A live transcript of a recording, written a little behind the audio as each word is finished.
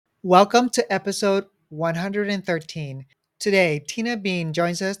Welcome to episode 113. Today, Tina Bean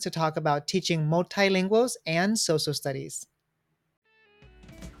joins us to talk about teaching multilinguals and social studies.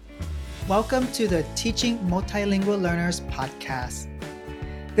 Welcome to the Teaching Multilingual Learners podcast.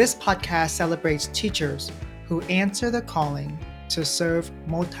 This podcast celebrates teachers who answer the calling to serve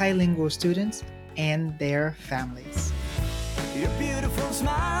multilingual students and their families. Your beautiful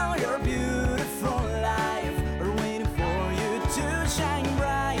smile, your beautiful life are waiting for you to shine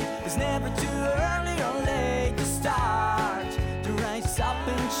bright. It's never too early or late to start, to rise up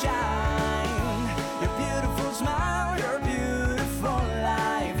and shine. Your beautiful smile, your beautiful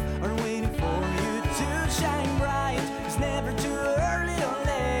life are waiting for you to shine bright. It's never too early or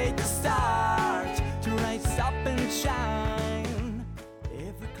late to start, to rise up and shine.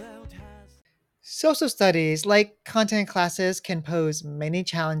 Every cloud has Social studies, like content classes, can pose many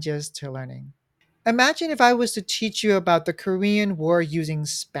challenges to learning. Imagine if I was to teach you about the Korean War using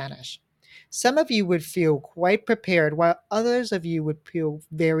Spanish. Some of you would feel quite prepared, while others of you would feel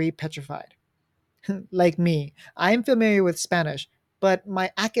very petrified. Like me, I'm familiar with Spanish, but my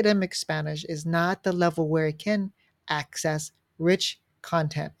academic Spanish is not the level where it can access rich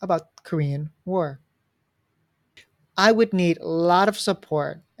content about Korean War. I would need a lot of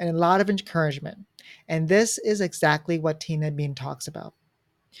support and a lot of encouragement, and this is exactly what Tina Bean talks about.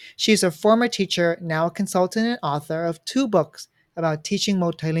 She's a former teacher, now a consultant and author of two books about teaching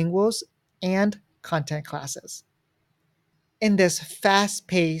multilinguals and content classes. In this fast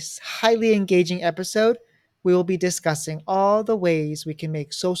paced, highly engaging episode, we will be discussing all the ways we can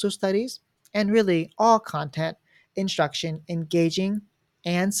make social studies and really all content instruction engaging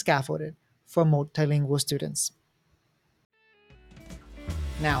and scaffolded for multilingual students.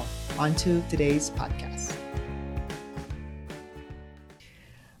 Now, on to today's podcast.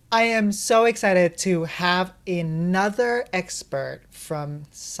 I am so excited to have another expert from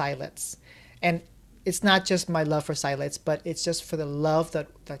Silence. And it's not just my love for Silence, but it's just for the love that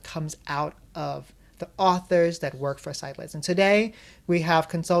comes out of the authors that work for Silence. And today we have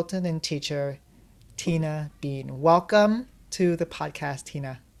consultant and teacher Tina Bean. Welcome to the podcast,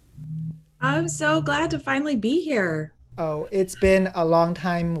 Tina. I'm so glad to finally be here. Oh, it's been a long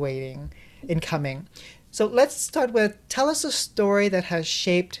time waiting in coming. So let's start with tell us a story that has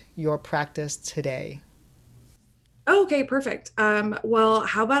shaped your practice today. Okay, perfect. Well,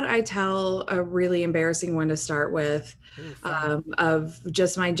 how about I tell a really embarrassing one to start with, Ooh, fun. of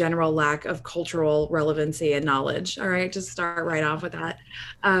just my general lack of cultural relevancy and knowledge. All right, just start right off with that.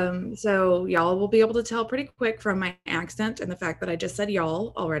 So y'all will be able to tell pretty quick from my accent and the fact that I just said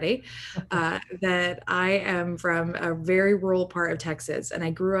y'all already, that I am from a very rural part of Texas, and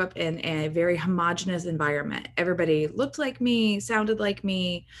I grew up in a very homogenous environment. Everybody looked like me, sounded like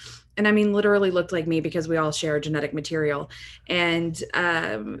me, and I mean literally looked like me because we all share genetic material. And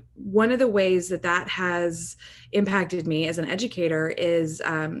one of the ways that that has impacted me as an educator is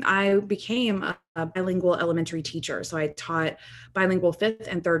I became a bilingual elementary teacher. So I taught bilingual fifth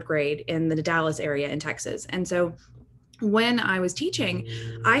and third grade in the Dallas area in Texas. And so when I was teaching,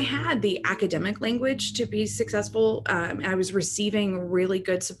 I had the academic language to be successful. I was receiving really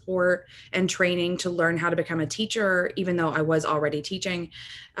good support and training to learn how to become a teacher, even though I was already teaching.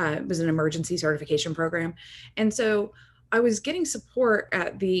 It was an emergency certification program. And so I was getting support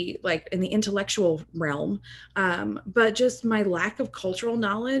at the like in the intellectual realm, but just my lack of cultural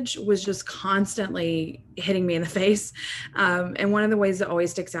knowledge was just constantly hitting me in the face. And one of the ways that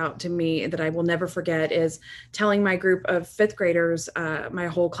always sticks out to me that I will never forget is telling my group of fifth graders, my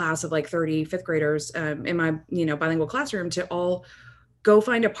whole class of like 30 fifth graders in my bilingual classroom, to all go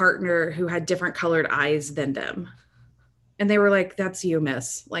find a partner who had different colored eyes than them. And they were like, "That's you,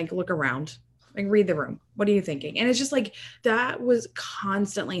 miss. Like, look around. Like, read the room. What are you thinking?" And it's just like that was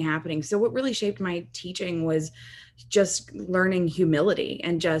constantly happening. So what really shaped my teaching was just learning humility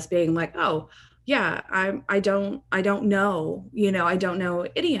and just being like, "Oh, yeah, I don't know, I don't know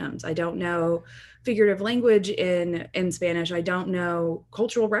idioms. I don't know figurative language in Spanish. I don't know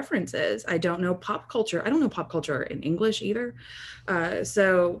cultural references. I don't know pop culture. I don't know pop culture in English either."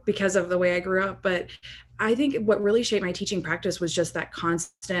 So because of the way I grew up, but I think what really shaped my teaching practice was just that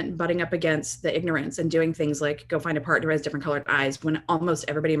constant butting up against the ignorance and doing things like go find a partner who has different colored eyes when almost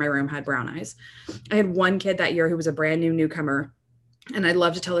everybody in my room had brown eyes. I had one kid that year who was a brand new newcomer, and I'd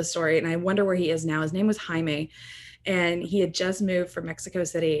love to tell this story, and I wonder where he is now. His name was Jaime, and he had just moved from Mexico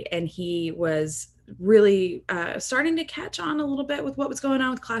City, and he was really starting to catch on a little bit with what was going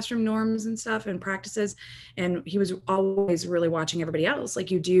on with classroom norms and stuff and practices. And he was always really watching everybody else, like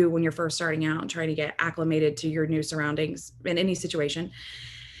you do when you're first starting out and trying to get acclimated to your new surroundings in any situation.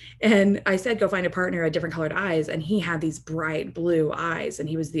 And I said, go find a partner of different colored eyes. And he had these bright blue eyes. And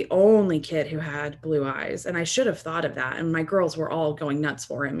he was the only kid who had blue eyes. And I should have thought of that. And my girls were all going nuts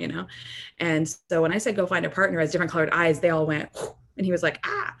for him, you know? And so when I said, go find a partner who has different colored eyes, they all went, and he was like,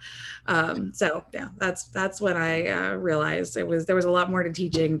 ah. So yeah, that's when I realized there was a lot more to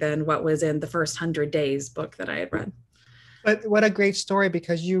teaching than what was in the first 100 days book that I had read. But what a great story,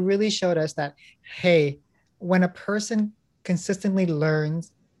 because you really showed us that, hey, when a person consistently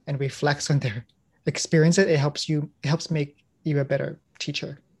learns and reflects on their experiences, it helps make you a better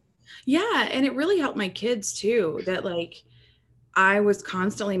teacher. Yeah, and it really helped my kids too, that like I was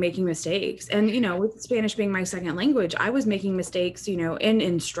constantly making mistakes. And, you know, with Spanish being my second language, I was making mistakes, you know, in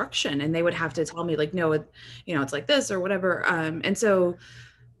instruction, and they would have to tell me like, no, you know, it's like this or whatever. And so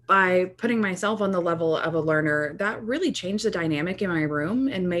by putting myself on the level of a learner, that really changed the dynamic in my room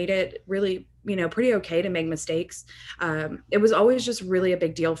and made it really, you know, pretty okay to make mistakes. It was always just really a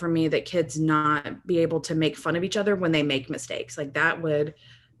big deal for me that kids not be able to make fun of each other when they make mistakes. Like that would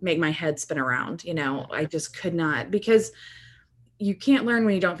make my head spin around, you know. I just could not, because you can't learn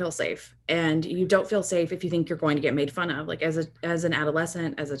when you don't feel safe, and you don't feel safe if you think you're going to get made fun of. Like as an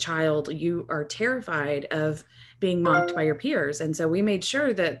adolescent, as a child, you are terrified of being mocked by your peers. And so we made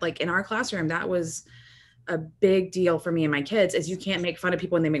sure that like in our classroom, that was a big deal for me and my kids, is you can't make fun of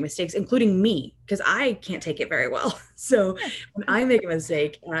people when they make mistakes, including me, because I can't take it very well. So when I make a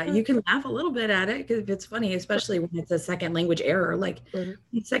mistake, you can laugh a little bit at it because it's funny, especially when it's a second language error. Like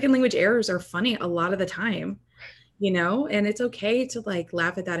second language errors are funny a lot of the time, you know, and it's okay to like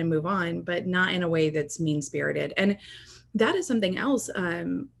laugh at that and move on, but not in a way that's mean spirited. And that is something else.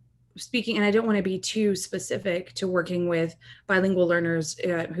 Speaking, and I don't want to be too specific to working with bilingual learners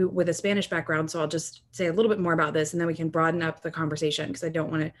who with a Spanish background. So I'll just say a little bit more about this, and then we can broaden up the conversation because I don't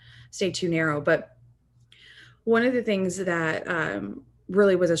want to stay too narrow. But one of the things that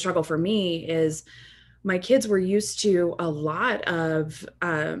really was a struggle for me is my kids were used to a lot of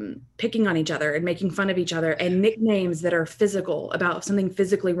picking on each other and making fun of each other, and nicknames that are physical, about something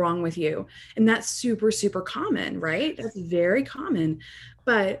physically wrong with you. And that's super, super common, right? That's very common.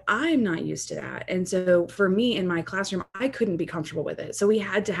 But I'm not used to that. And so for me in my classroom, I couldn't be comfortable with it. So we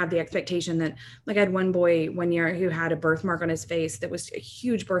had to have the expectation that, like, I had one boy one year who had a birthmark on his face that was a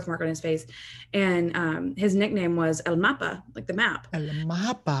huge birthmark on his face. And his nickname was El Mapa, like the map. El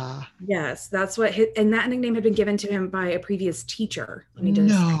Mapa. Yes, that's what and that nickname had been given to him by a previous teacher.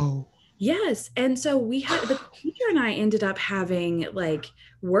 No. Yes. And so we had, the teacher and I ended up having like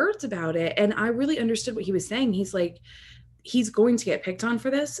words about it. And I really understood what he was saying. He's like, he's going to get picked on for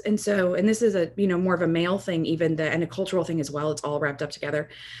this. And so, and this is a, you know, more of a male thing, even and a cultural thing as well. It's all wrapped up together.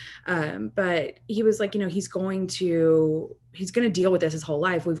 But he was like, you know, he's going to deal with this his whole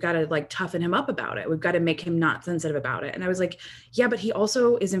life. We've got to like toughen him up about it. We've got to make him not sensitive about it. And I was like, yeah, but he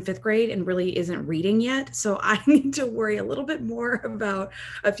also is in 5th grade and really isn't reading yet. So I need to worry a little bit more about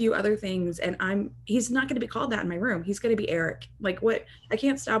a few other things. And he's not going to be called that in my room. He's going to be Eric. Like, what, I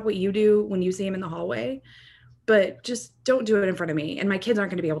can't stop what you do when you see him in the hallway, but just don't do it in front of me. And my kids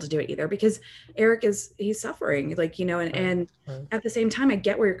aren't going to be able to do it either, because Eric he's suffering, like, you know, and at the same time, I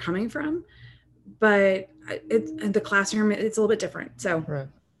get where you're coming from, but the classroom, it's a little bit different. So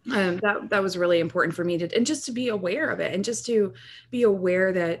that was really important for me and just to be aware of it, and just to be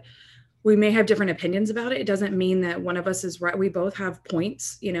aware that we may have different opinions about it. It doesn't mean that one of us is right. We both have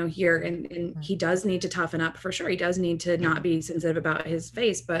points, you know, here, and he does need to toughen up for sure. He does need to not be sensitive about his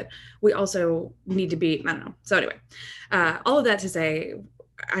face, but we also need to be, I don't know. So anyway, all of that to say,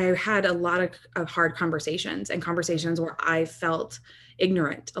 I had a lot of hard conversations, and conversations where I felt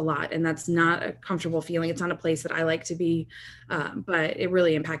ignorant a lot. And that's not a comfortable feeling. It's not a place that I like to be, but it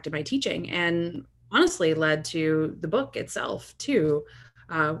really impacted my teaching, and honestly led to the book itself too.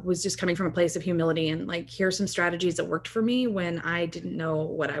 Was just coming from a place of humility, and like, here's some strategies that worked for me when I didn't know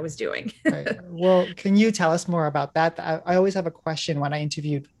what I was doing. Right. Well, can you tell us more about that? I always have a question when I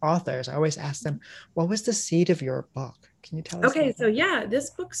interviewed authors. I always ask them, what was the seed of your book? Can you tell us? Okay, so yeah,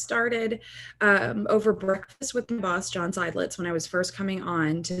 this book started over breakfast with my boss, John Seidlitz, when I was first coming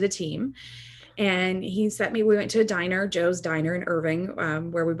on to the team. And he sent me, we went to a diner, Joe's Diner in Irving,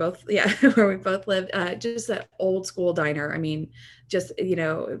 where we both lived, just that old school diner. I mean, just, you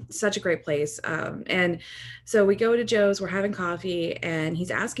know, such a great place. And so we go to Joe's, we're having coffee, and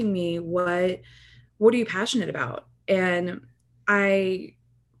he's asking me, what are you passionate about? And I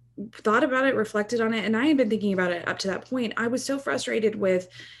thought about it, reflected on it, and I had been thinking about it up to that point. I was so frustrated with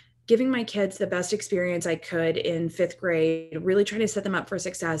giving my kids the best experience I could in 5th grade, really trying to set them up for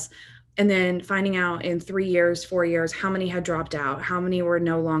success. and then finding out in 3 years, 4 years, how many had dropped out, how many were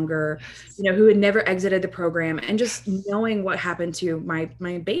no longer, who had never exited the program, and just knowing what happened to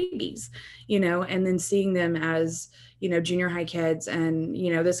my babies, and then seeing them as, junior high kids, and,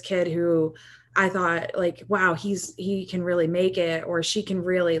 this kid who I thought, like, wow, he can really make it, or she can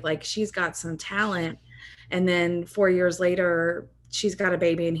really, like, she's got some talent. And then 4 years later, she's got a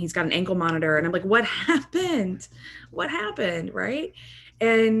baby and he's got an ankle monitor. And I'm like, what happened? What happened? Right.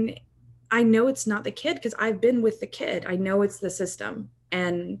 And I know it's not the kid because I've been with the kid. I know it's the system.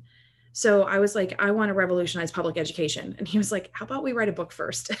 And so I was like, I want to revolutionize public education. And he was like, how about we write a book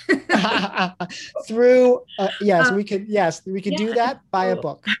first? Through yes, we could Yeah. do that by a So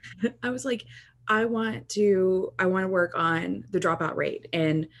book. I was like, I want to work on the dropout rate,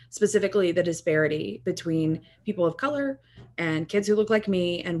 and specifically the disparity between people of color and kids who look like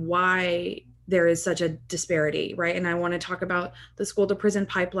me, and why there is such a disparity, right? And I want to talk about the school to prison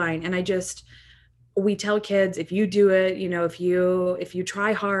pipeline. And we tell kids, if you do it, if you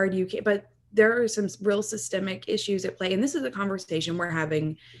try hard, you can. But there are some real systemic issues at play, and this is a conversation we're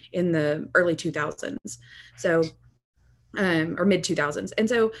having in the early 2000s, so or mid 2000s. And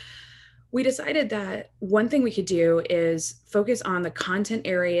so we decided that one thing we could do is focus on the content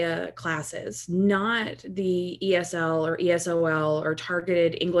area classes, not the ESL or ESOL or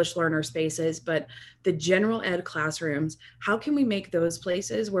targeted English learner spaces, but the general ed classrooms. How can we make those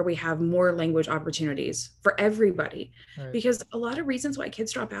places where we have more language opportunities for everybody? Right. Because a lot of reasons why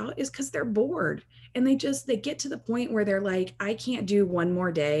kids drop out is because they're bored, and they get to the point where they're like, I can't do one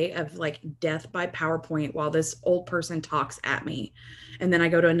more day of like death by PowerPoint while this old person talks at me. And then I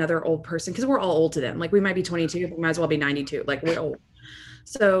go to another old person, because we're all old to them. Like, we might be 22, but we might as well be 92. Like, we're old.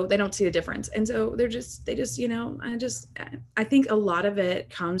 So they don't see the difference. And so they just, I think a lot of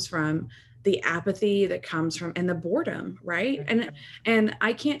it comes from the apathy that comes from, and the boredom, right? And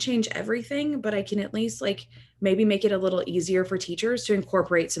I can't change everything, but I can at least, like, maybe make it a little easier for teachers to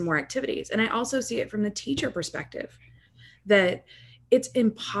incorporate some more activities. And I also see it from the teacher perspective, that it's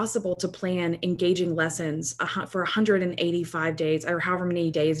impossible to plan engaging lessons for 185 days, or however many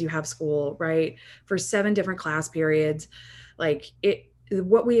days you have school, right? For 7 different class periods. Like,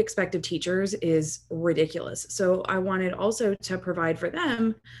 what we expect of teachers is ridiculous. So I wanted also to provide for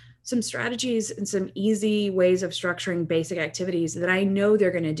them some strategies and some easy ways of structuring basic activities that I know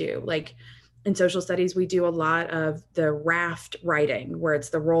they're going to do. Like, in social studies, we do a lot of the raft writing, where it's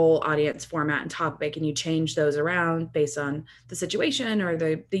the role, audience, format, and topic, and you change those around based on the situation or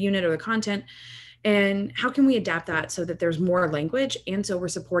the unit or the content. And how can we adapt that so that there's more language, and so we're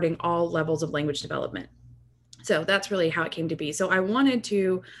supporting all levels of language development? So that's really how it came to be. So I wanted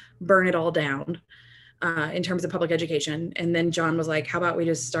to burn it all down in terms of public education. And then John was like, how about we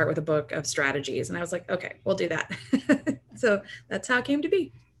just start with a book of strategies? And I was like, okay, we'll do that. So that's how it came to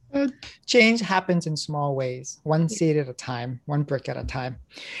be. Change happens in small ways, one seed at a time, one brick at a time.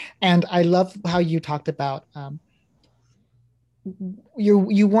 And I love how you talked about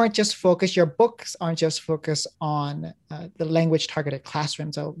you weren't just focused, your books aren't just focused on the language targeted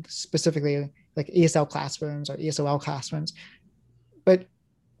classrooms, so specifically like ESL classrooms or ESOL classrooms, but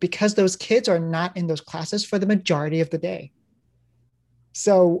because those kids are not in those classes for the majority of the day.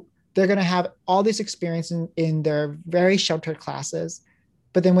 So they're going to have all this experience in their very sheltered classes.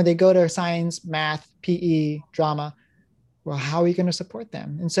 But then when they go to science, math, PE, drama, well, how are you going to support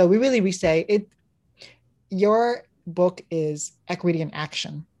them? And so we say it, your book is Equity in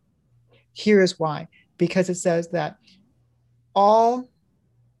Action. Here is why, because it says that all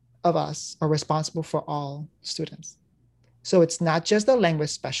of us are responsible for all students. So it's not just the language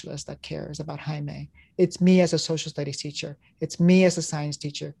specialist that cares about Jaime. It's me as a social studies teacher. It's me as a science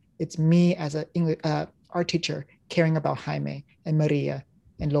teacher. It's me as an art teacher caring about Jaime and Maria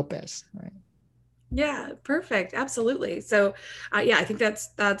and Lopez, right? Yeah, perfect. Absolutely. So, yeah, I think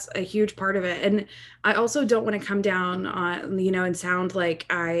that's a huge part of it. And I also don't want to come down on, and sound like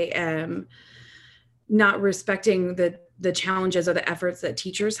I am not respecting the challenges or the efforts that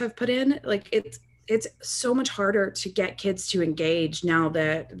teachers have put in. Like, it's so much harder to get kids to engage now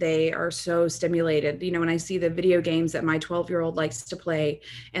that they are so stimulated. When I see the video games that my 12-year-old likes to play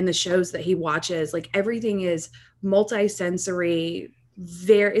and the shows that he watches, like, everything is multi-sensory.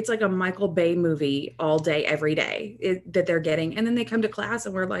 It's like a Michael Bay movie all day, every day that they're getting. And then they come to class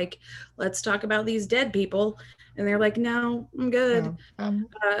and we're like, let's talk about these dead people. And they're like, no, I'm good.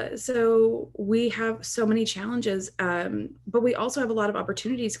 So we have so many challenges, but we also have a lot of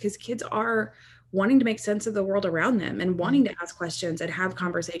opportunities, because kids are wanting to make sense of the world around them and wanting to ask questions and have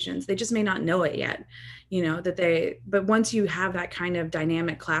conversations. They just may not know it yet, but once you have that kind of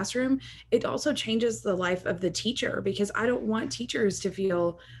dynamic classroom, it also changes the life of the teacher, because I don't want teachers to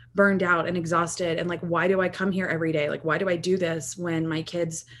feel burned out and exhausted and like, why do I come here every day? Like, why do I do this when my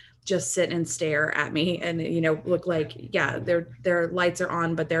kids just sit and stare at me and, look like, yeah, their lights are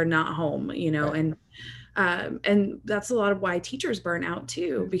on, but they're not home, Right. and that's a lot of why teachers burn out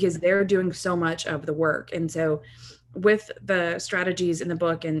too, because they're doing so much of the work. And so with the strategies in the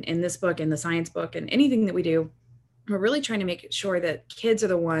book and in this book and the science book and anything that we do, we're really trying to make sure that kids are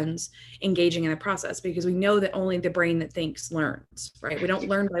the ones engaging in the process, because we know that only the brain that thinks learns, right? We don't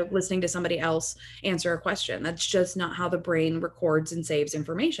learn by listening to somebody else answer a question. That's just not how the brain records and saves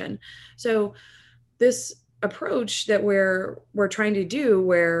information. So this approach that we're trying to do,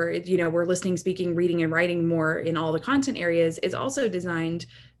 where we're listening, speaking, reading, and writing more in all the content areas, is also designed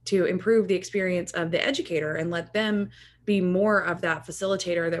to improve the experience of the educator and let them be more of that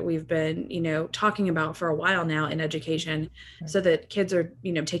facilitator that we've been talking about for a while now in education, so that kids are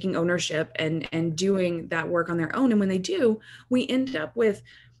taking ownership and doing that work on their own. And when they do, we end up with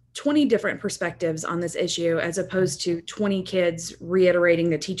 20 different perspectives on this issue, as opposed to 20 kids reiterating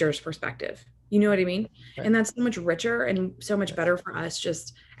the teacher's perspective. You know what I mean? Right. And that's so much richer and so much better for us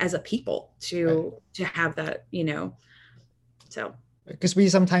just as a people Right. to have that, so. Because we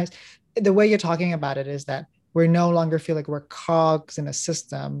sometimes, the way you're talking about it is that we no longer feel like we're cogs in a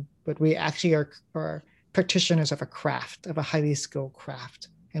system, but we actually are practitioners of a craft, of a highly skilled craft,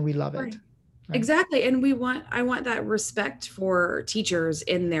 and we love it. Right. Right. Exactly. And I want that respect for teachers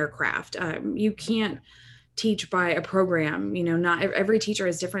in their craft. You can't teach by a program. Not every teacher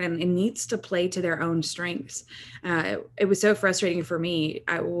is different and needs to play to their own strengths. It was so frustrating for me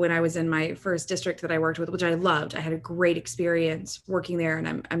when I was in my first district that I worked with, which I loved. I had a great experience working there,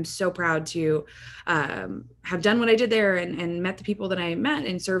 and I'm so proud to have done what I did there and met the people that I met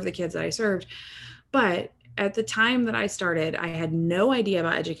and served the kids that I served. But at the time that I started, I had no idea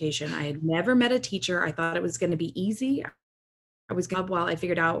about education. I had never met a teacher. I thought it was going to be easy. I was going to, while I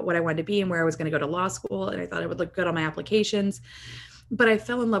figured out what I wanted to be and where I was going to go to law school, and I thought it would look good on my applications. But I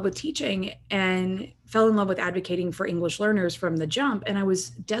fell in love with teaching and fell in love with advocating for English learners from the jump. And I was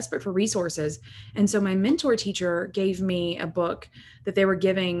desperate for resources. And so my mentor teacher gave me a book that they were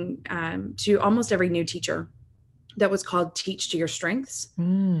giving to almost every new teacher, that was called Teach to Your Strengths.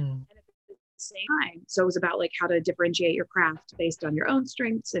 Mm. Same time. So it was about like how to differentiate your craft based on your own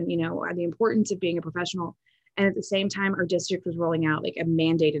strengths and, the importance of being a professional. And at the same time, our district was rolling out like a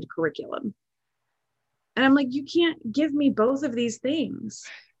mandated curriculum. And I'm like, you can't give me both of these things.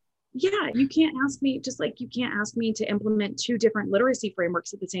 Yeah, you can't ask me, just like you can't ask me to implement two different literacy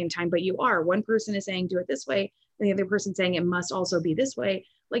frameworks at the same time, but you are. One person is saying do it this way, and the other person saying it must also be this way.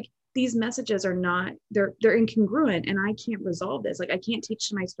 Like, these messages are not, they're incongruent, and I can't resolve this. Like, I can't teach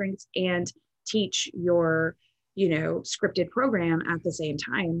to my strengths and teach your scripted program at the same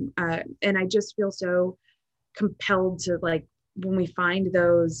time. And I just feel so compelled to, like, when we find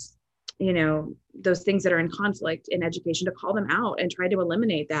those those things that are in conflict in education, to call them out and try to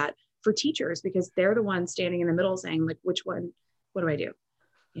eliminate that for teachers, because they're the ones standing in the middle saying, like, which one, what do I do?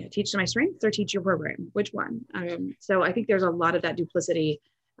 Teach to my strengths or teach your program, which one? So I think there's a lot of that duplicity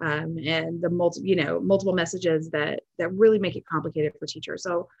and the multiple messages that really make it complicated for teachers.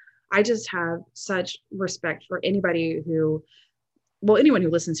 So I just have such respect for anybody who, well, anyone who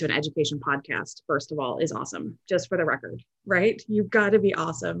listens to an education podcast, first of all, is awesome, just for the record, right? You've got to be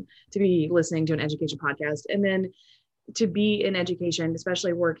awesome to be listening to an education podcast. And then to be in education,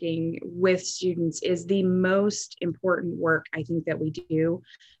 especially working with students, is the most important work I think that we do.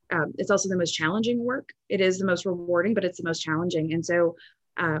 It's also the most challenging work. It is the most rewarding, but it's the most challenging. And so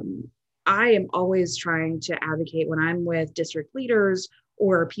I am always trying to advocate when I'm with district leaders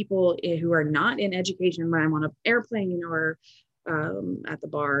or people who are not in education, when I'm on an airplane or at the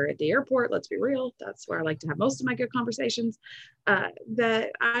bar at the airport, let's be real, that's where I like to have most of my good conversations,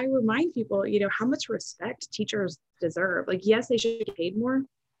 that I remind people, how much respect teachers deserve. Like, yes, they should get paid more,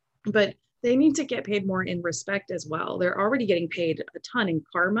 but they need to get paid more in respect as well. They're already getting paid a ton in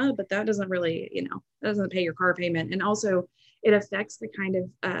karma, but that doesn't really, that doesn't pay your car payment. And also it affects the kind of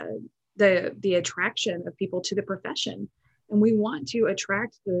the attraction of people to the profession. And we want to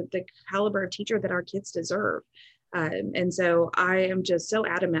attract the caliber of teacher that our kids deserve. And so I am just so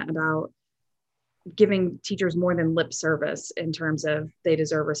adamant about giving teachers more than lip service in terms of they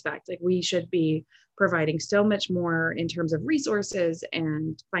deserve respect. Like, we should be providing so much more in terms of resources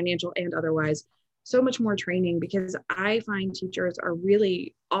and financial and otherwise, so much more training, because I find teachers are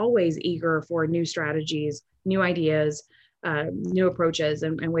really always eager for new strategies, new ideas, new approaches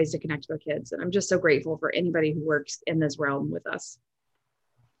and ways to connect with their kids. And I'm just so grateful for anybody who works in this realm with us.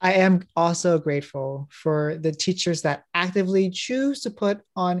 I am also grateful for the teachers that actively choose to put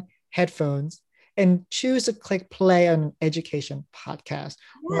on headphones and choose to click play on an education podcast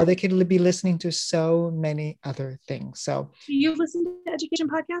while they could be listening to so many other things. So, do you listen to education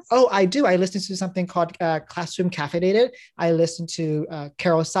podcasts? Oh, I do. I listen to something called Classroom Caffeinated. I listen to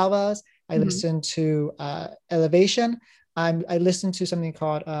Carol Salvas. I listen to Elevation. I listen to something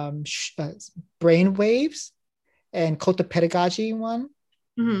called Brain Waves and Kota Pedagogy one.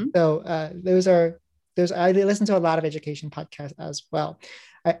 So I listen to a lot of education podcasts as well.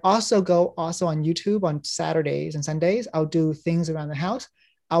 I also go on YouTube on Saturdays and Sundays. I'll do things around the house.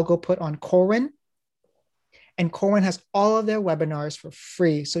 I'll go put on Corwin, and Corwin has all of their webinars for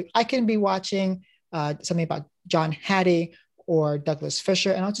free. So I can be watching something about John Hattie or Douglas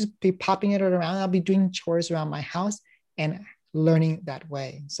Fisher, and I'll just be popping it around. I'll be doing chores around my house and learning that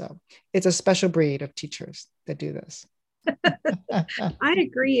way. So it's a special breed of teachers that do this. I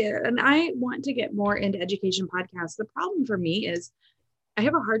agree. And I want to get more into education podcasts. The problem for me is I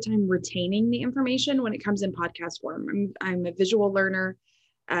have a hard time retaining the information when it comes in podcast form. I'm a visual learner.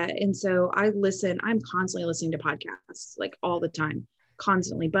 And so I'm constantly listening to podcasts, like all the time,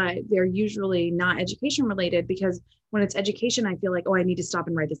 constantly, but they're usually not education related, because when it's education, I feel like, oh, I need to stop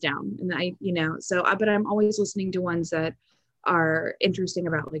and write this down. And but I'm always listening to ones that are interesting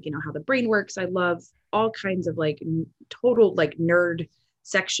about, like, how the brain works. I love all kinds of total nerd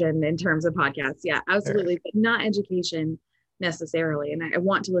section in terms of podcasts. Yeah, absolutely. But not education necessarily. And I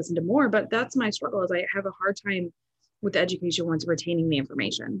want to listen to more, but that's my struggle, is I have a hard time with the education ones retaining the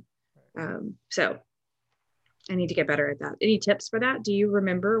information. So I need to get better at that. Any tips for that? Do you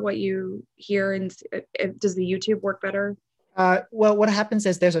remember what you hear, and does the YouTube work better? Well, what happens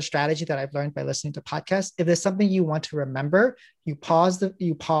is there's a strategy that I've learned by listening to podcasts. If there's something you want to remember, you pause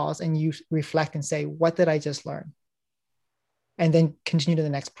and you reflect and say, what did I just learn? And then continue to the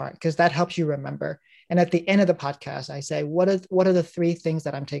next part, because that helps you remember. And at the end of the podcast, I say, what are the 3 things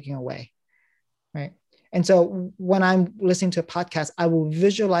that I'm taking away? Right. And so when I'm listening to a podcast, I will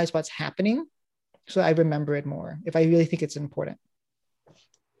visualize what's happening so I remember it more if I really think it's important.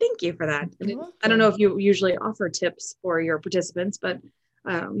 Thank you for that. I don't know if you usually offer tips for your participants, but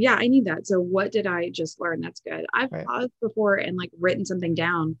yeah, I need that. So what did I just learn? That's good. I've paused before and written something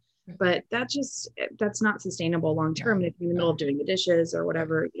down, but that's not sustainable long-term. If you're in the middle of doing the dishes or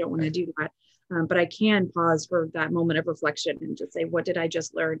whatever, you don't want to do that. But I can pause for that moment of reflection and just say, what did I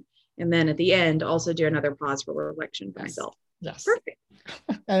just learn? And then at the end, also do another pause for reflection for myself. Yes. Perfect.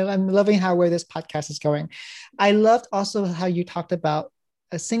 I'm loving where this podcast is going. I loved also how you talked about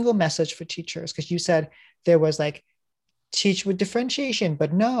a single message for teachers, because you said there was teach with differentiation,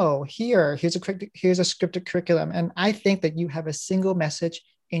 but no, here's a scripted curriculum. And I think that you have a single message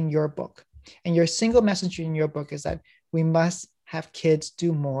in your book. And your single message in your book is that we must have kids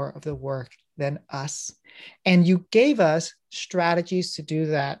do more of the work than us. And you gave us strategies to do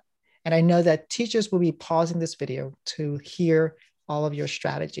that. And I know that teachers will be pausing this video to hear all of your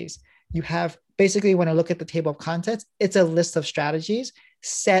strategies. You have basically, when I look at the table of contents, it's a list of strategies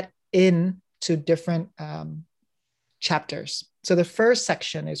set into different chapters. So the first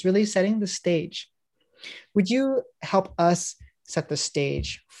section is really setting the stage. Would you help us set the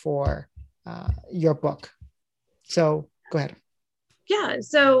stage for your book? So go ahead. Yeah.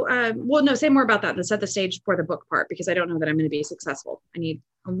 So, say more about that. Set the stage for the book part, because I don't know that I'm going to be successful. I need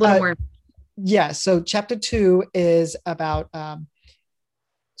a little more. Yeah. So chapter 2 is about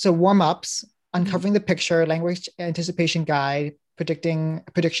warm-ups, uncovering the picture, language anticipation guide,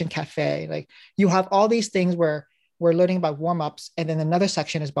 prediction cafe. You have all these things where we're learning about warm-ups, and then another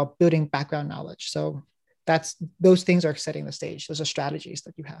section is about building background knowledge. So those things are setting the stage. Those are strategies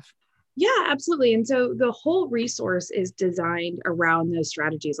that you have. Yeah, absolutely. And so the whole resource is designed around those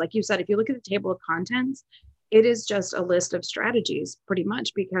strategies. Like you said, if you look at the table of contents, it is just a list of strategies pretty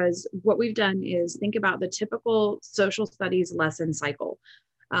much, because what we've done is think about the typical social studies lesson cycle.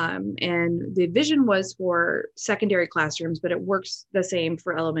 And the vision was for secondary classrooms, but it works the same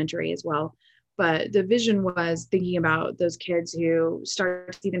for elementary as well. But the vision was thinking about those kids who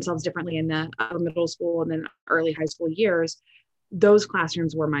start to see themselves differently in the upper middle school and then early high school years. Those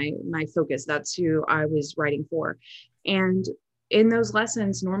classrooms were my focus. That's who I was writing for. And in those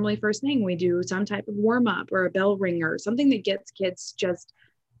lessons, normally first thing we do some type of warm up or a bell ringer, something that gets kids just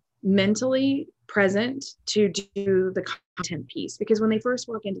mentally present to do the content piece. Because when they first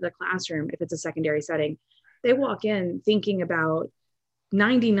walk into the classroom, if it's a secondary setting, they walk in thinking about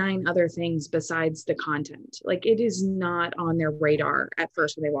 99 other things besides the content. It is not on their radar at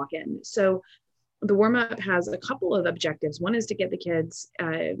first when they walk in. So the warm up has a couple of objectives. One is to get the kids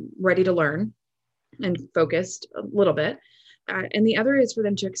ready to learn and focused a little bit. And the other is for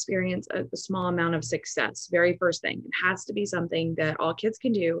them to experience a small amount of success. Very first thing, it has to be something that all kids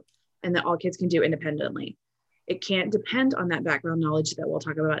can do and that all kids can do independently. It can't depend on that background knowledge that we'll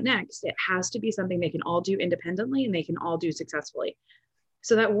talk about next. It has to be something they can all do independently and they can all do successfully.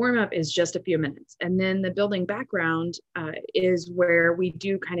 So that warm up is just a few minutes. And then the building background is where we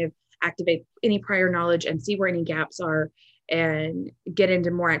do kind of activate any prior knowledge and see where any gaps are and get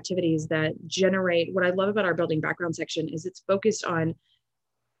into more activities that generate. What I love about our building background section is it's focused on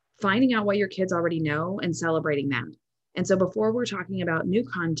finding out what your kids already know and celebrating that. And so before we're talking about new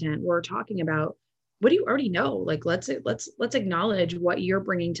content, we're talking about what do you already know? Like let's acknowledge what you're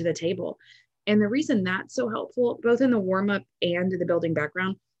bringing to the table. And the reason that's so helpful, both in the warm up and the building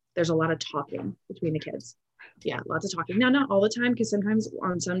background, there's a lot of talking between the kids. Yeah, lots of talking. Now, not all the time, because sometimes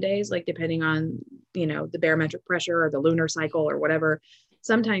on some days, like depending on, the barometric pressure or the lunar cycle or whatever,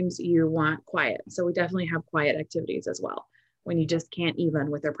 sometimes you want quiet. So we definitely have quiet activities as well. When you just can't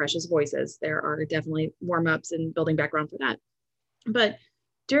even with their precious voices, there are definitely warm-ups and building background for that. But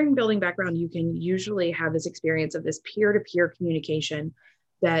during building background, you can usually have this experience of this peer-to-peer communication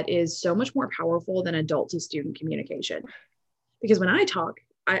that is so much more powerful than adult to student communication. Because when I talk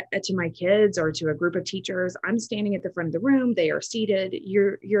to my kids or to a group of teachers, I'm standing at the front of the room, they are seated,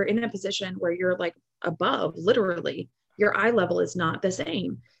 you're in a position where you're like above, literally, your eye level is not the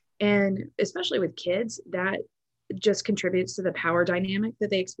same. And especially with kids, that just contributes to the power dynamic that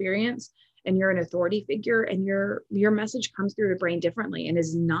they experience. And you're an authority figure and your message comes through the brain differently and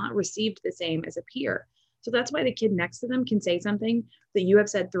is not received the same as a peer. So that's why the kid next to them can say something that you have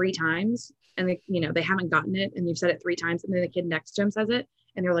said 3 times and they haven't gotten it and you've said it 3 times and then the kid next to him says it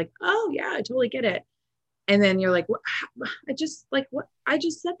and they're like, oh yeah, I totally get it. And then you're like, what? I just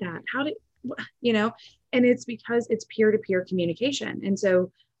said that. How did, and it's because it's peer-to-peer communication. And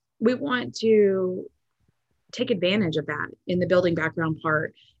so we want to take advantage of that in the building background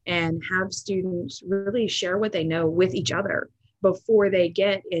part and have students really share what they know with each other before they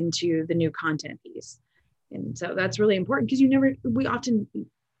get into the new content piece. And so that's really important because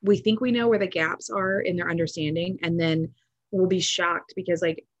we think we know where the gaps are in their understanding, and then we'll be shocked because,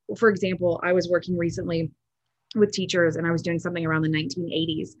 like, for example, I was working recently with teachers and I was doing something around the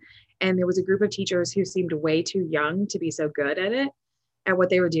 1980s, and there was a group of teachers who seemed way too young to be so good at what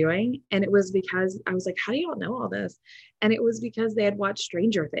they were doing. And it was because I was like, how do y'all know all this? And it was because they had watched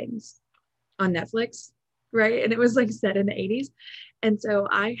Stranger Things on Netflix, right? And it was like set in the 80s. And so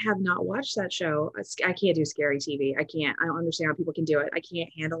I have not watched that show. I can't do scary TV. I don't understand how people can do it. I can't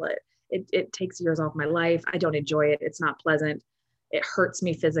handle it. It takes years off my life. I don't enjoy it. It's not pleasant. It hurts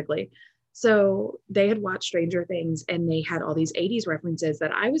me physically. So they had watched Stranger Things and they had all these 80s references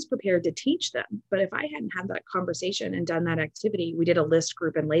that I was prepared to teach them. But if I hadn't had that conversation and done that activity, we did a list,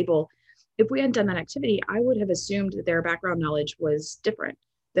 group, and label. If we hadn't done that activity, I would have assumed that their background knowledge was different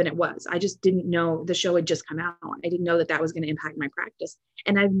than it was. I just didn't know the show had just come out. I didn't know that was going to impact my practice.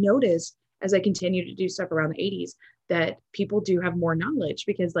 And I've noticed as I continue to do stuff around the 80s that people do have more knowledge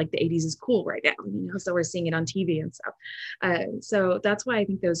because like the 80s is cool right now, so we're seeing it on TV and stuff. So that's why I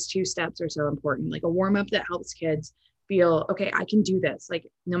think those 2 steps are so important, like a warm up that helps kids feel, okay, I can do this. Like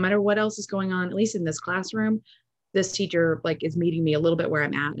no matter what else is going on, at least in this classroom, this teacher like is meeting me a little bit where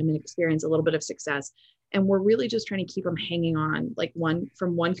I'm at. I'm going to experience a little bit of success. And we're really just trying to keep them hanging on like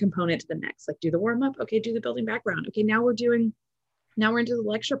from one component to the next, like do the warm up. Okay. Do the building background. Okay. Now we're into the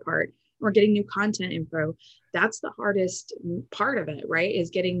lecture part. We're getting new content info. That's the hardest part of it, right? Is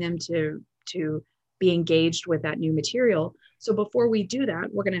getting them to be engaged with that new material. So before we do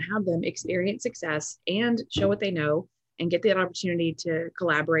that, we're going to have them experience success and show what they know and get that opportunity to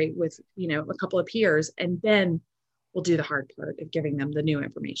collaborate with, a couple of peers. And then we'll do the hard part of giving them the new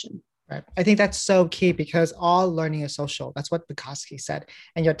information. Right. I think that's so key because all learning is social. That's what Bukowski said.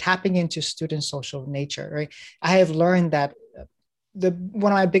 And you're tapping into student social nature, right? I have learned that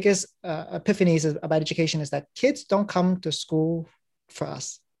one of my biggest epiphanies about education is that kids don't come to school for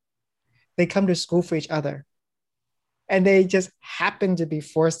us. They come to school for each other. And they just happen to be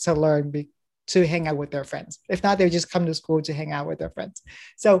forced to learn to hang out with their friends. If not, they just come to school to hang out with their friends.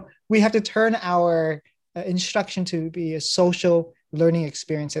 So we have to turn our instruction to be a social learning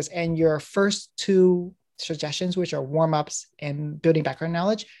experiences. And your first 2 suggestions, which are warm-ups and building background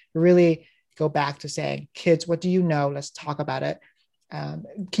knowledge, really go back to saying, kids, what do you know? Let's talk about it.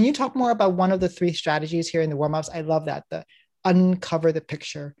 Can you talk more about one of the 3 strategies here in the warm-ups? I love that, the uncover the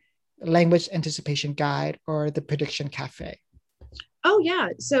picture, language anticipation guide, or the prediction cafe. Oh yeah.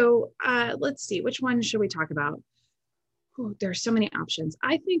 So let's see, which one should we talk about? there's so many options.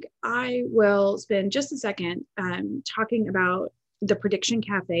 I think I will spend just a second talking about the Prediction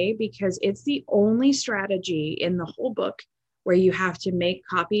Cafe, because it's the only strategy in the whole book where you have to make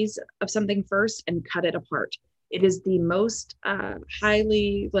copies of something first and cut it apart. It is the most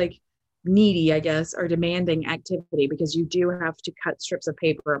highly like needy, I guess, or demanding activity, because you do have to cut strips of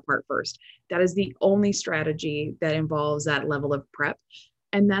paper apart first. That is the only strategy that involves that level of prep.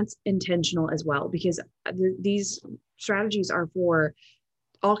 And that's intentional as well, because these strategies are for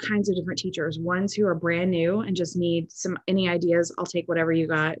all kinds of different teachers, ones who are brand new and just need any ideas. I'll take whatever you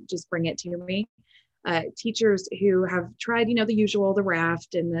got, just bring it to me. Teachers who have tried, the usual, the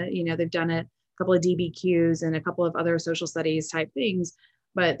raft and they've done a couple of DBQs and a couple of other social studies type things,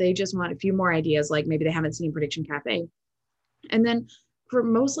 but they just want a few more ideas, like maybe they haven't seen Prediction Cafe. And then for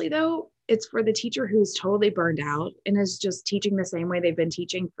mostly though, it's for the teacher who's totally burned out and is just teaching the same way they've been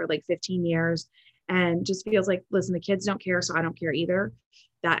teaching for like 15 years and just feels like, listen, the kids don't care, so I don't care either.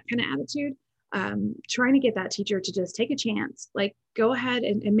 That kind of attitude. Trying to get that teacher to just take a chance, like go ahead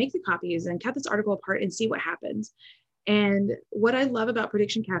and make the copies and cut this article apart and see what happens. And what I love about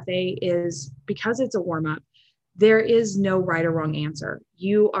Prediction Cafe is, because it's a warm-up, there is no right or wrong answer.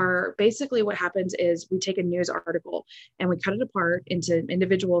 You are basically, what happens is we take a news article and we cut it apart into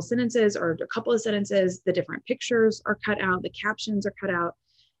individual sentences or a couple of sentences. The different pictures are cut out, the captions are cut out,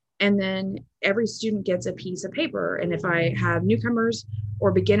 and then every student gets a piece of paper. And if I have newcomers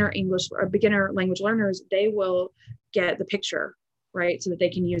or beginner English or beginner language learners, they will get the picture, right? So that they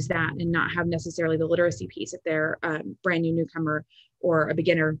can use that and not have necessarily the literacy piece if they're a brand new newcomer or a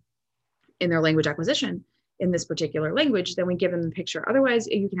beginner in their language acquisition in this particular language. Then we give them the picture. Otherwise,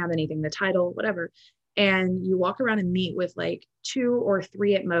 you can have anything, the title, whatever. And you walk around and meet with like 2 or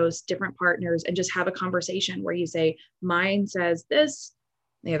 3 at most different partners and just have a conversation where you say, mine says this.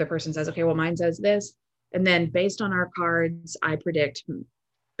 The other person says, okay, well, mine says this. And then based on our cards, I predict.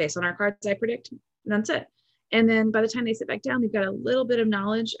 Based on our cards, I predict. And that's it. And then by the time they sit back down, they've got a little bit of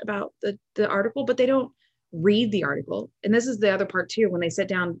knowledge about the article, but they don't read the article. And this is the other part too. When they sit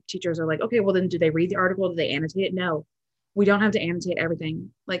down, teachers are like, okay, well then do they read the article? Do they annotate it? No, we don't have to annotate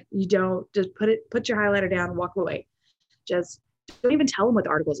everything. Like you don't just put your highlighter down and walk away. Just don't even tell them what the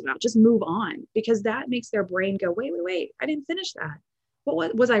article is about. Just move on, because that makes their brain go, wait, I didn't finish that. But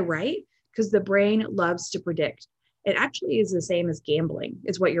what was I right? Because the brain loves to predict. It actually is the same as gambling.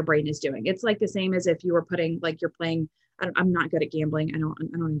 It's what your brain is doing. It's like the same as if you were you're playing. I'm not good at gambling. I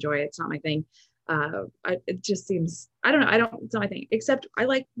don't enjoy it. It's not my thing. It just seems, I don't know. It's not my thing, except I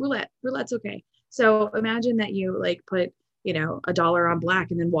like roulette. Roulette's okay. So imagine that you like put, $1 on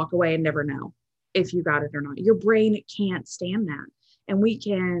black and then walk away and never know if you got it or not. Your brain can't stand that. And we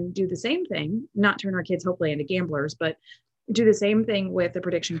can do the same thing, not turn our kids hopefully into gamblers, but do the same thing with the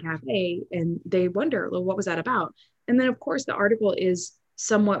Prediction Cafe. And they wonder, well, what was that about? And then of course the article is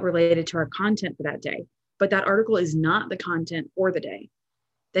somewhat related to our content for that day, but that article is not the content for the day.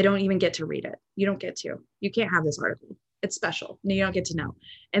 They don't even get to read it. You don't get to. You can't have this article. It's special. You don't get to know.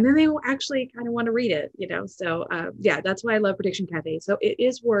 And then they will actually kind of want to read it, So that's why I love Prediction Cafe. So it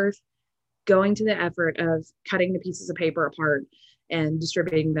is worth going to the effort of cutting the pieces of paper apart and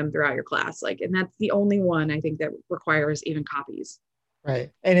distributing them throughout your class. And that's the only one I think that requires even copies. Right.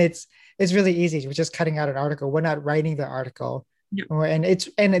 And it's really easy. We're just cutting out an article. We're not writing the article. Yeah.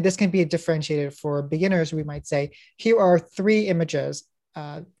 And this can be differentiated for beginners. We might say, here are 3 images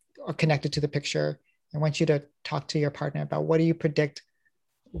are connected to the picture. I want you to talk to your partner about, what do you predict?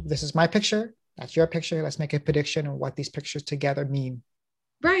 This is my picture. That's your picture. Let's make a prediction on what these pictures together mean.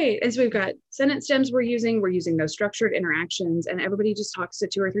 Right. And so we've got sentence stems we're using those structured interactions, and everybody just talks to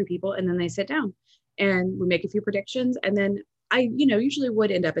 2 or 3 people, and then they sit down and we make a few predictions. And then I, usually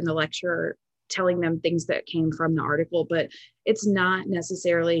would end up in the lecture telling them things that came from the article, but it's not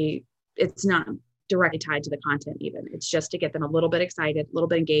directly tied to the content even. It's just to get them a little bit excited, a little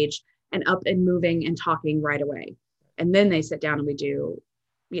bit engaged, and up and moving and talking right away. And then they sit down and we do,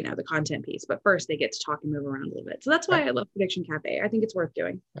 the content piece. But first they get to talk and move around a little bit. So that's why I love Prediction Cafe. I think it's worth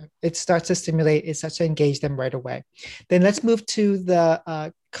doing. It starts to stimulate, it starts to engage them right away. Then let's move to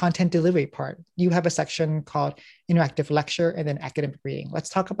the content delivery part. You have a section called interactive lecture and then academic reading. Let's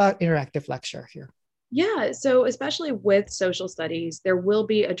talk about interactive lecture here. Yeah, so especially with social studies, there will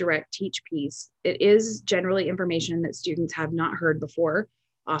be a direct teach piece. It is generally information that students have not heard before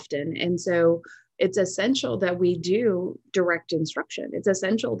often. And so it's essential that we do direct instruction. It's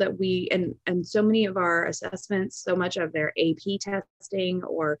essential that we, and so many of our assessments, so much of their AP testing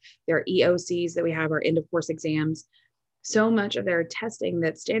or their EOCs that we have, our end of course exams, so much of their testing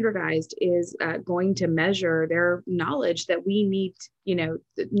that's standardized is going to measure their knowledge that we need,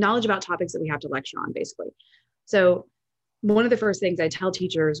 knowledge about topics that we have to lecture on, basically. So one of the first things I tell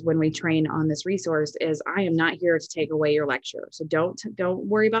teachers when we train on this resource is I am not here to take away your lecture. So don't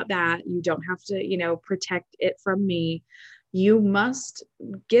worry about that. You don't have to, protect it from me. You must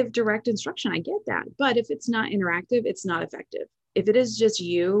give direct instruction. I get that. But if it's not interactive, it's not effective. If it is just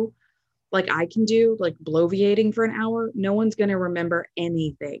you, like I can do, like bloviating for an hour, no one's going to remember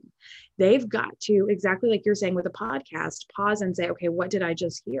anything. They've got to, exactly like you're saying with a podcast, pause and say, okay, what did I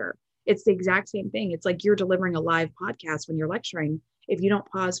just hear? It's the exact same thing. It's like you're delivering a live podcast when you're lecturing. If you don't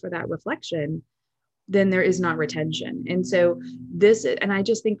pause for that reflection, then there is not retention. And so and I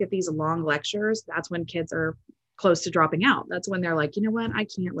just think that these long lectures, that's when kids are close to dropping out. That's when they're like, you know what, I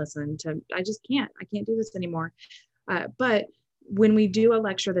can't listen to, I can't do this anymore. But when we do a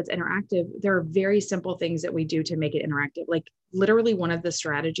lecture that's interactive, there are very simple things that we do to make it interactive. Like literally one of the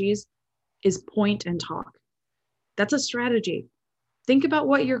strategies is point and talk. That's a strategy. Think about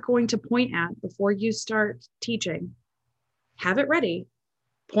what you're going to point at before you start teaching. Have it ready.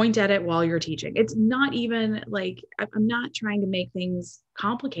 Point at it while you're teaching. It's not even like, I'm not trying to make things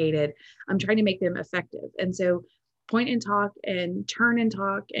complicated. I'm trying to make them effective. And so point and talk and turn and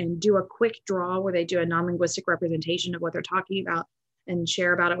talk and do a quick draw where they do a non-linguistic representation of what they're talking about and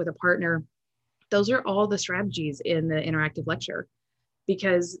share about it with a partner. Those are all the strategies in the interactive lecture,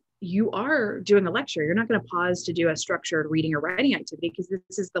 because you are doing a lecture. You're not going to pause to do a structured reading or writing activity because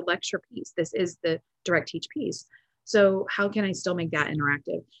this is the lecture piece. This is the direct teach piece. So how can I still make that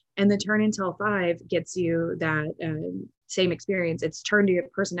interactive? And the turn and tell 5 gets you that same experience. It's turn to the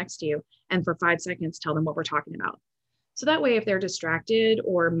person next to you and for 5 seconds, tell them what we're talking about. So that way, if they're distracted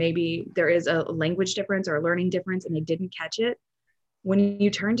or maybe there is a language difference or a learning difference and they didn't catch it, when you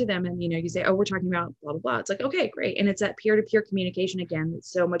turn to them and, you say, oh, we're talking about blah, blah, blah. It's like, okay, great. And it's that peer-to-peer communication again.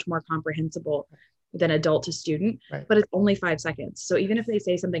 It's so much more comprehensible than adult to student, right. But it's only 5 seconds. So even if they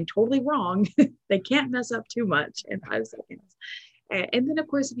say something totally wrong, they can't mess up too much in 5 seconds. And then of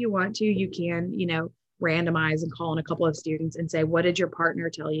course, if you want to, you can, randomize and call in a couple of students and say, what did your partner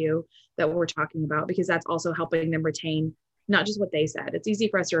tell you that we're talking about? Because that's also helping them retain not just what they said. It's easy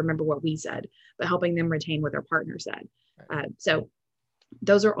for us to remember what we said, but helping them retain what their partner said. Right. So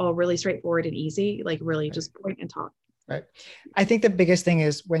those are all really straightforward and easy, like really right. Just point and talk. Right. I think the biggest thing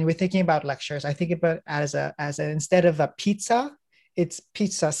is when we're thinking about lectures, I think about it as a instead of a pizza, it's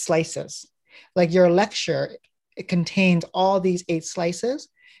pizza slices. Like your lecture, it contains all these 8 slices.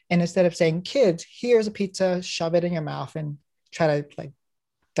 And instead of saying, kids, here's a pizza, shove it in your mouth and try to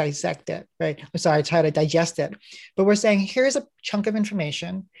dissect it, right? Try to digest it. But we're saying, here's a chunk of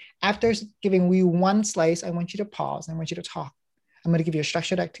information. After giving you one slice, I want you to pause. I want you to talk. I'm going to give you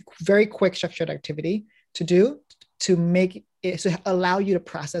a very quick structured activity to do to make it, to allow you to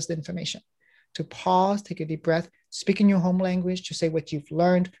process the information, to pause, take a deep breath, speak in your home language, to say what you've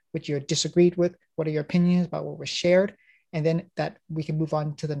learned, what you're disagreed with, what are your opinions about what was shared, and then that we can move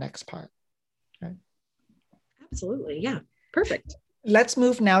on to the next part. Right? Absolutely. Yeah. Perfect. Let's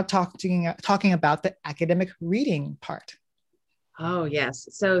move now talking about the academic reading part. Oh, yes.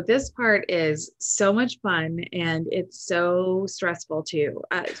 So this part is so much fun and it's so stressful too,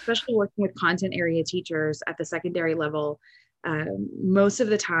 especially working with content area teachers at the secondary level. Most of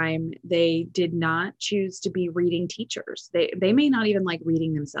the time, they did not choose to be reading teachers. They may not even like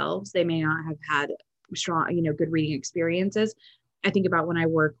reading themselves. They may not have had strong, good reading experiences. I think about when I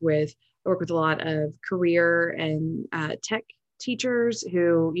work with a lot of career and tech teachers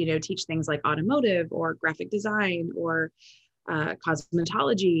who, teach things like automotive or graphic design or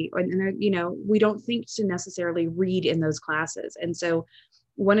cosmetology, and we don't think to necessarily read in those classes. And so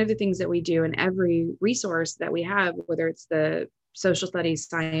one of the things that we do in every resource that we have, whether it's the social studies,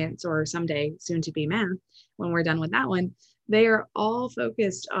 science, or someday soon to be math, when we're done with that one, they are all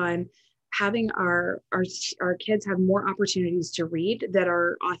focused on having our kids have more opportunities to read that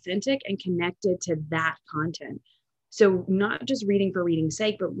are authentic and connected to that content. So not just reading for reading's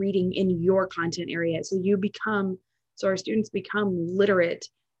sake, but reading in your content area. So our students become literate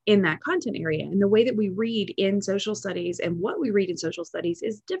in that content area. And the way that we read in social studies and what we read in social studies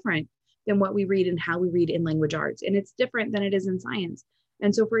is different than what we read and how we read in language arts. And it's different than it is in science.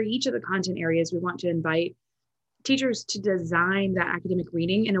 And so for each of the content areas, we want to invite teachers to design that academic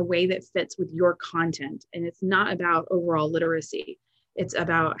reading in a way that fits with your content. And it's not about overall literacy. It's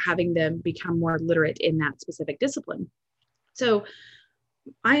about having them become more literate in that specific discipline. So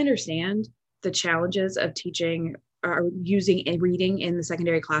I understand the challenges of teaching or using a reading in the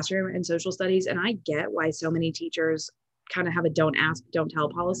secondary classroom and social studies. And I get why so many teachers kind of have a don't ask, don't tell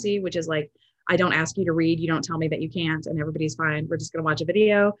policy, which is like, I don't ask you to read, you don't tell me that you can't, and everybody's fine. We're just going to watch a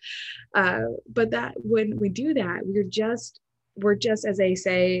video. But that when we do that, we're just we're just, as they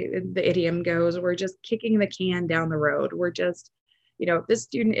say, the idiom goes, we're just kicking the can down the road. We're just, this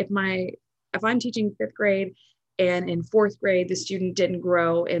student, if I'm teaching fifth grade and in fourth grade, the student didn't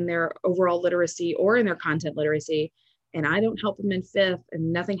grow in their overall literacy or in their content literacy, and I don't help them in fifth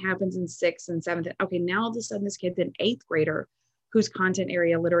and nothing happens in sixth and seventh. Okay, now all of a sudden this kid's an eighth grader whose content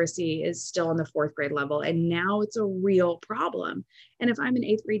area literacy is still on the fourth grade level. And now it's a real problem. And if I'm an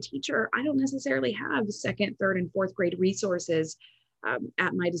eighth grade teacher, I don't necessarily have second, third, and fourth grade resources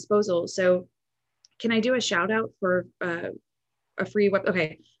at my disposal. So can I do a shout out for a free web?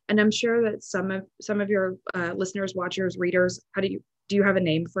 Okay. And I'm sure that some of your listeners, watchers, readers, do you have a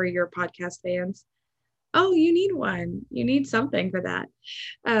name for your podcast fans? Oh, you need one. You need something for that.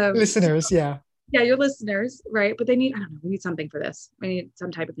 Listeners, yeah. Yeah, your listeners, right? But they need, I don't know, we need something for this. We need some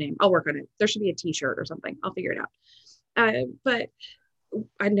type of name. I'll work on it. There should be a t-shirt or something. I'll figure it out. But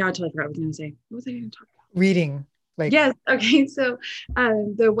I totally forgot what I was going to say. What was I going to talk about? Reading. Yes. Okay. So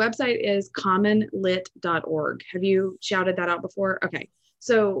the website is commonlit.org. Have you shouted that out before? Okay.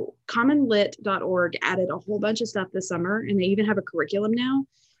 So commonlit.org added a whole bunch of stuff this summer, and they even have a curriculum now.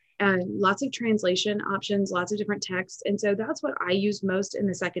 Lots of translation options, lots of different texts. And so that's what I use most in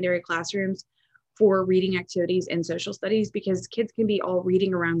the secondary classrooms for reading activities in social studies, because kids can be all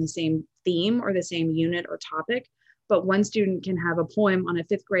reading around the same theme or the same unit or topic, but one student can have a poem on a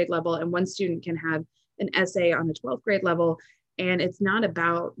fifth grade level and one student can have an essay on a 12th grade level. And it's not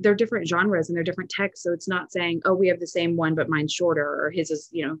about, they're different genres and they're different texts. So it's not saying, oh, we have the same one, but mine's shorter, or his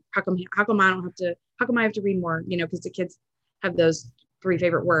is, how come I have to read more, because the kids have those 3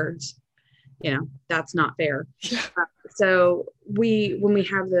 favorite words. That's not fair. So when we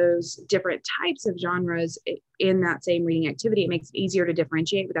have those different types of genres in that same reading activity, it makes it easier to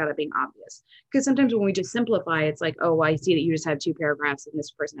differentiate without it being obvious. Because sometimes when we just simplify, it's like, oh, I see that you just have 2 paragraphs and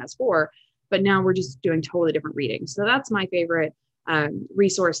this person has 4, but now we're just doing totally different readings. So that's my favorite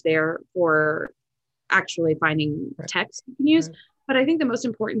resource there for actually finding text you can use. Right. But I think the most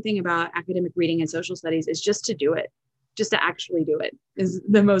important thing about academic reading and social studies is just to do it. Just to actually do it is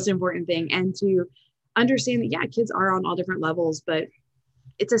the most important thing. And to understand that, yeah, kids are on all different levels, but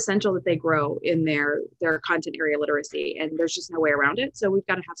it's essential that they grow in their content area literacy, and there's just no way around it. So we've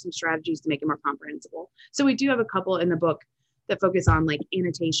got to have some strategies to make it more comprehensible. So we do have a couple in the book that focus on like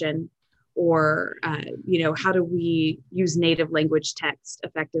annotation, or, how do we use native language text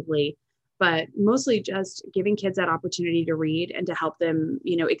effectively, but mostly just giving kids that opportunity to read and to help them,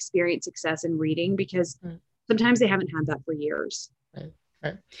 experience success in reading, because sometimes they haven't had that for years.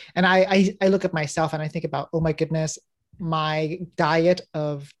 Right. And I look at myself and I think about, oh my goodness, my diet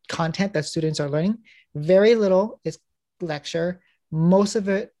of content that students are learning, very little is lecture. Most of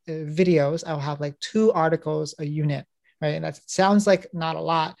it videos. I'll have like 2 articles a unit, right? And that sounds like not a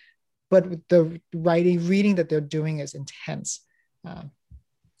lot, but the reading that they're doing is intense.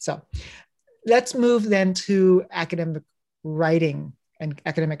 So let's move then to academic writing and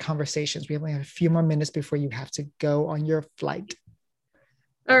academic conversations. We only have a few more minutes before you have to go on your flight.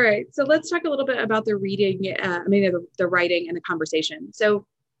 All right. So let's talk a little bit about the reading, the writing and the conversation. So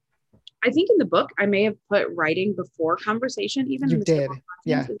I think in the book, I may have put writing before conversation, even. You did.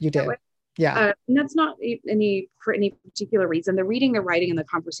 Yeah, you did. Yeah. And that's not for any particular reason. The reading, the writing, and the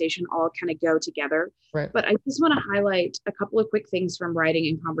conversation all kind of go together. Right. But I just want to highlight a couple of quick things from writing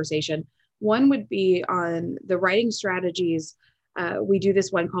and conversation. One would be on the writing strategies. We do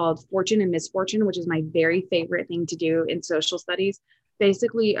this one called Fortune and Misfortune, which is my very favorite thing to do in social studies.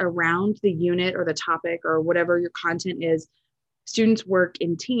 Basically, around the unit or the topic or whatever your content is, students work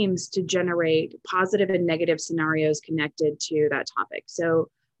in teams to generate positive and negative scenarios connected to that topic. So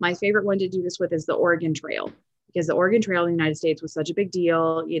my favorite one to do this with is the Oregon Trail, because the Oregon Trail in the United States was such a big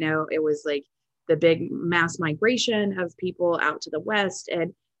deal. It was like the big mass migration of people out to the West,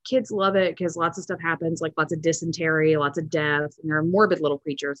 and kids love it because lots of stuff happens, like lots of dysentery, lots of death, and they're morbid little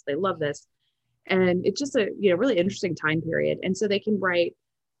creatures. They love this. And it's just a really interesting time period. And so they can write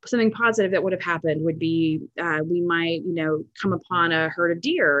something positive that would have happened would be we might, come upon a herd of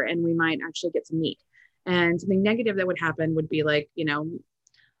deer and we might actually get some meat. And something negative that would happen would be like,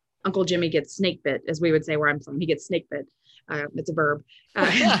 Uncle Jimmy gets snake bit, as we would say where I'm from. He gets snake bit. It's a verb.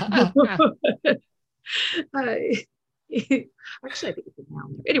 Actually, I think it's a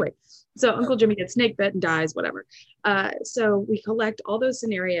noun. Anyway, so Uncle Jimmy gets snake bit and dies, whatever. So we collect all those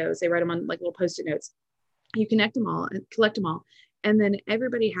scenarios. They write them on like little Post-it notes. You collect them all, and then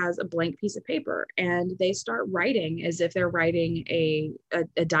everybody has a blank piece of paper, and they start writing as if they're writing a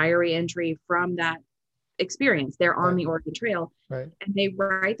diary entry from that experience. They're on the Oregon Trail, right? And they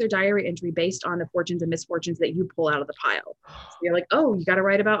write their diary entry based on the fortunes and misfortunes that you pull out of the pile. So you're like, oh, you got to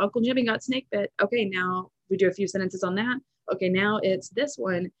write about Uncle Jimmy got snake bit. Okay, now we do a few sentences on that. okay, now it's this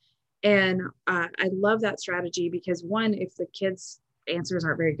one. And I love that strategy because one, if the kids' answers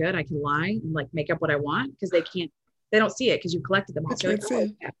aren't very good, I can lie and like make up what I want because they don't see it because you collected them all. That's So right.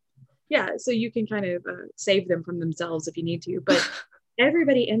 like, oh, yeah. So you can kind of save them from themselves if you need to. But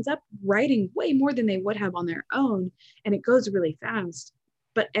everybody ends up writing way more than they would have on their own. And it goes really fast.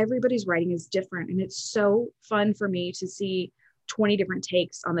 But everybody's writing is different. And it's so fun for me to see 20 different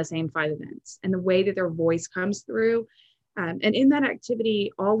takes on the same 5 events and the way that their voice comes through. And in that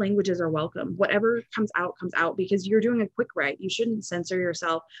activity, all languages are welcome. Whatever comes out because you're doing a quick write. You shouldn't censor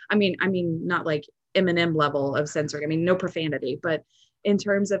yourself. I mean, not like Eminem level of censoring. I mean, no profanity, but in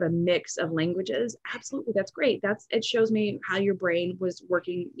terms of a mix of languages, absolutely, that's great. It shows me how your brain was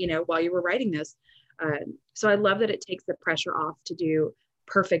working, while you were writing this. So I love that it takes the pressure off to do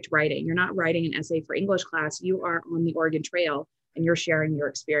perfect writing. You're not writing an essay for English class. You are on the Oregon Trail and you're sharing your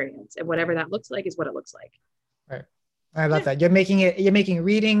experience, and whatever that looks like is what it looks like. Right. I love that. You're making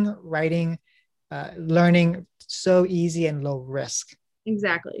reading, writing, learning so easy and low risk.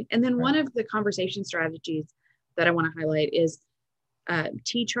 Exactly. And then one of the conversation strategies that I want to highlight is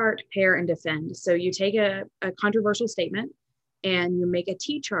T-chart, pair, and defend. So you take a controversial statement and you make a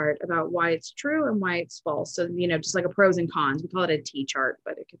T-chart about why it's true and why it's false. So, just like a pros and cons, we call it a T-chart,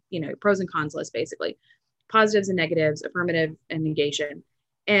 but it could, pros and cons list, basically positives and negatives, affirmative and negation.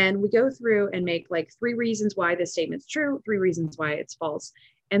 And we go through and make like 3 reasons why this statement's true, 3 reasons why it's false.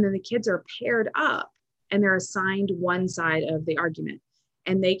 And then the kids are paired up and they're assigned one side of the argument.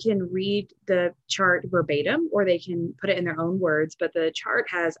 And they can read the chart verbatim or they can put it in their own words, but the chart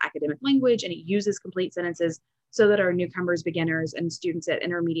has academic language and it uses complete sentences so that our newcomers, beginners, and students at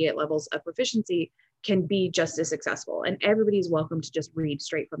intermediate levels of proficiency can be just as successful. And everybody's welcome to just read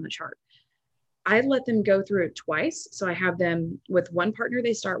straight from the chart. I let them go through it twice. So I have them with one partner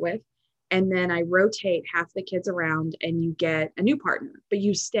they start with, and then I rotate half the kids around and you get a new partner, but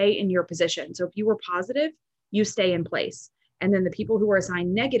you stay in your position. So if you were positive, you stay in place. And then the people who are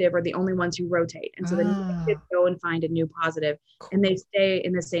assigned negative are the only ones who rotate. And so then kids go and find a new positive, and they stay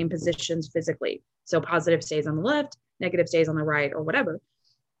in the same positions physically. So positive stays on the left, negative stays on the right, or whatever.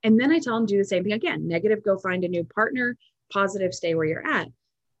 And then I tell them do the same thing again. Negative, go find a new partner. Positive, stay where you're at.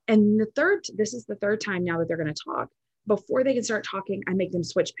 And this is the third time now that they're going to talk. Before they can start talking, I make them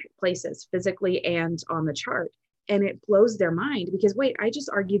switch places physically and on the chart. And it blows their mind because, wait, I just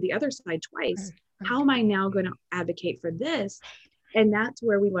argued the other side twice. How am I now going to advocate for this? And that's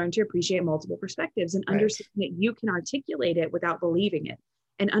where we learn to appreciate multiple perspectives and understand that you can articulate it without believing it.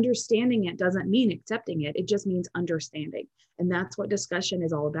 And understanding it doesn't mean accepting it. It just means understanding. And that's what discussion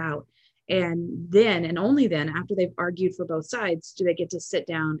is all about. And then, and only then, after they've argued for both sides, do they get to sit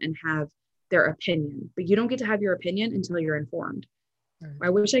down and have their opinion. But you don't get to have your opinion until you're informed.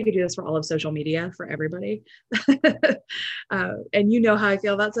 I wish I could do this for all of social media for everybody. And you know how I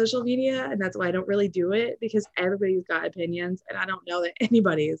feel about social media. And that's why I don't really do it, because everybody's got opinions and I don't know that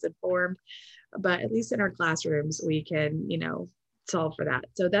anybody is informed. But at least in our classrooms, we can, solve for that.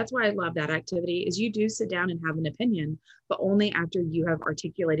 So that's why I love that activity, is you do sit down and have an opinion, but only after you have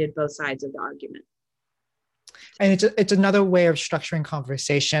articulated both sides of the argument. And it's another way of structuring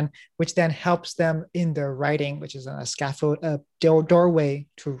conversation, which then helps them in their writing, which is a scaffold, a doorway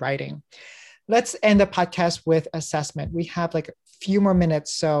to writing. Let's end the podcast with assessment. We have like a few more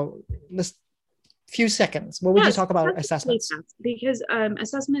minutes, so let's few seconds. What would you talk about assessments? Because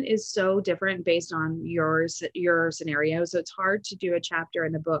assessment is so different based on your scenario. So it's hard to do a chapter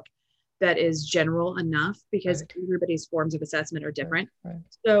in the book that is general enough, because everybody's forms of assessment are different. Right.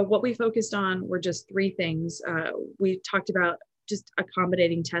 So what we focused on were just 3 things. We talked about just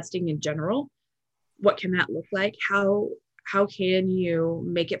accommodating testing in general. What can that look like? How can you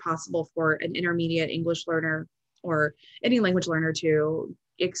make it possible for an intermediate English learner or any language learner to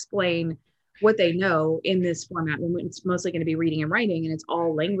explain what they know in this format, when it's mostly going to be reading and writing and it's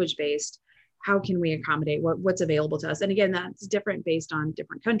all language based? How can we accommodate what's available to us? And again, that's different based on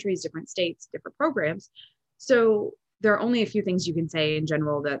different countries, different states, different programs. So there are only a few things you can say in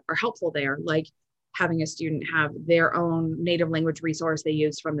general that are helpful there, like having a student have their own native language resource they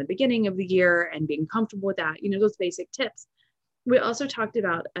use from the beginning of the year and being comfortable with that, those basic tips. We also talked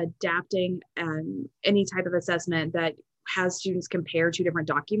about adapting any type of assessment that has students compare 2 different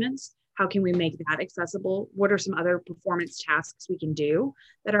documents. How can we make that accessible? What are some other performance tasks we can do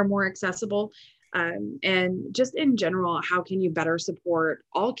that are more accessible? And just in general, how can you better support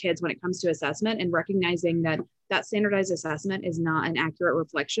all kids when it comes to assessment, and recognizing that standardized assessment is not an accurate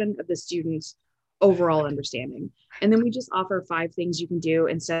reflection of the student's overall understanding. And then we just offer 5 things you can do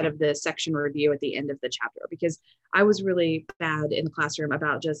instead of the section review at the end of the chapter, because I was really bad in the classroom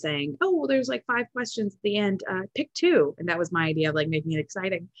about just saying, oh, well, there's like 5 questions at the end, pick 2. And that was my idea of like making it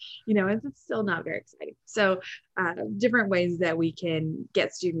exciting, and it's still not very exciting. So different ways that we can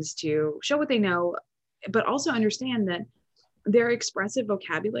get students to show what they know, but also understand that their expressive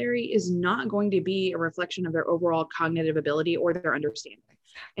vocabulary is not going to be a reflection of their overall cognitive ability or their understanding.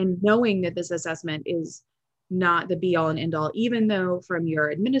 And knowing that this assessment is not the be all and end all, even though from your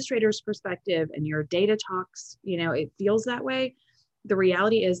administrator's perspective and your data talks, it feels that way. The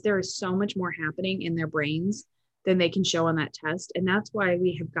reality is there is so much more happening in their brains than they can show on that test. And that's why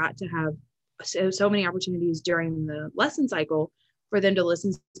we have got to have so many opportunities during the lesson cycle for them to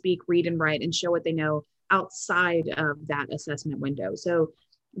listen, speak, read, and write and show what they know outside of that assessment window. So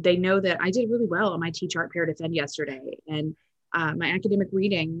they know that I did really well on my T-chart pair defend yesterday, and my academic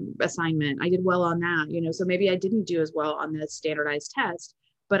reading assignment, I did well on that, so maybe I didn't do as well on the standardized test,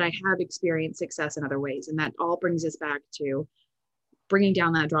 but I have experienced success in other ways. And that all brings us back to bringing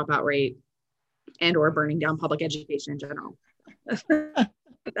down that dropout rate and or burning down public education in general.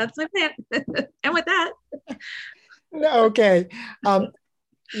 That's my plan. And with that. Okay.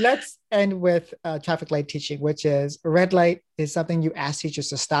 Let's end with traffic light teaching, which is red light is something you ask teachers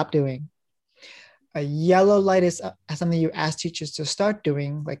to stop doing. A yellow light is something you ask teachers to start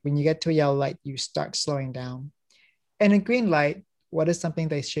doing. Like when you get to a yellow light, you start slowing down. And a green light, what is something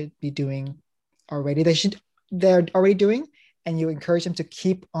they should be doing already? They're already doing, and you encourage them to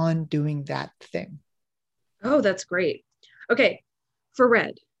keep on doing that thing. Oh, that's great. Okay. For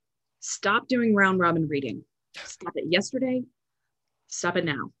red, stop doing round robin reading. Stop it yesterday. Stop it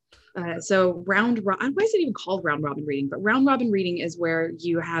now. So why is it even called round robin reading? But round robin reading is where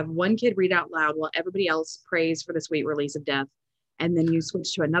you have one kid read out loud while everybody else prays for the sweet release of death. And then you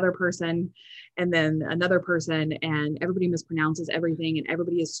switch to another person and then another person, and everybody mispronounces everything and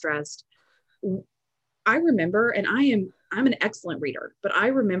everybody is stressed. I remember, and I'm an excellent reader, but I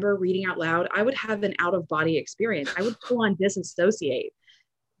remember reading out loud, I would have an out of body experience. I would full on disassociate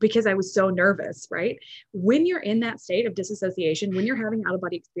because I was so nervous, right? When you're in that state of disassociation, when you're having out of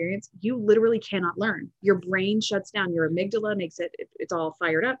body experience, you literally cannot learn. Your brain shuts down, your amygdala makes it's all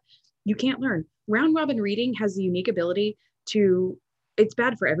fired up. You can't learn. Round robin reading has the unique ability it's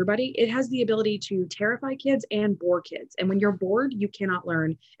bad for everybody. It has the ability to terrify kids and bore kids. And when you're bored, you cannot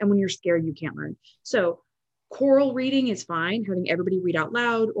learn. And when you're scared, you can't learn. So choral reading is fine, having everybody read out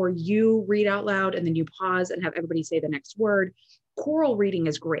loud, or you read out loud and then you pause and have everybody say the next word. Choral reading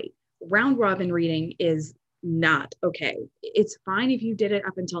is great. Round robin reading is not okay. It's fine if you did it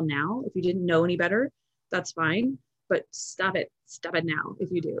up until now. If you didn't know any better, that's fine. But stop it. Stop it now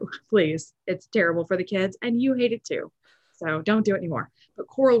if you do, please. It's terrible for the kids and you hate it too. So don't do it anymore. But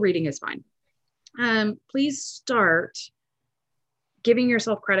choral reading is fine. Please start giving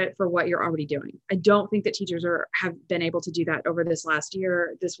yourself credit for what you're already doing. I don't think that teachers have been able to do that over this last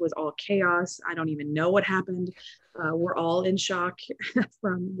year. This was all chaos. I don't even know what happened. We're all in shock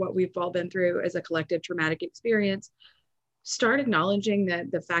from what we've all been through as a collective traumatic experience. Start acknowledging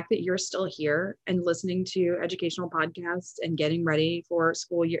that the fact that you're still here and listening to educational podcasts and getting ready for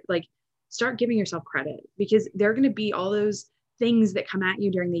school year, like start giving yourself credit, because there are going to be all those things that come at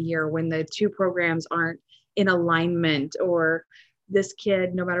you during the year when the two programs aren't in alignment, or this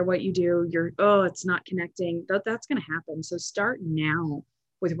kid, no matter what you do, it's not connecting. That's going to happen. So start now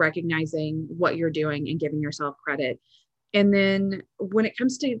with recognizing what you're doing and giving yourself credit. And then when it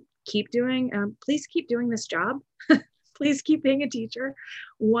comes to keep doing, please keep doing this job. Please keep being a teacher.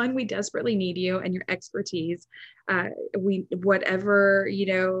 One, we desperately need you and your expertise. Whatever,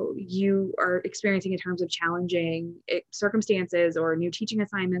 you are experiencing in terms of challenging circumstances or new teaching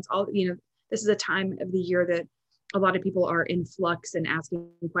assignments, this is a time of the year that a lot of people are in flux and asking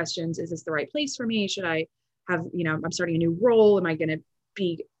questions. Is this the right place for me? Should I have, I'm starting a new role. Am I going to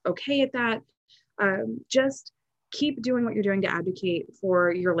be okay at that? Just keep doing what you're doing to advocate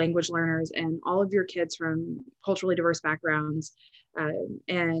for your language learners and all of your kids from culturally diverse backgrounds,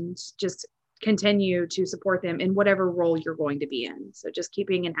 and just continue to support them in whatever role you're going to be in. So just keep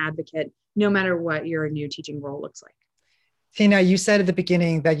being an advocate, no matter what your new teaching role looks like. Tina, you said at the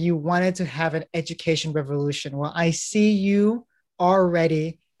beginning that you wanted to have an education revolution. Well, I see you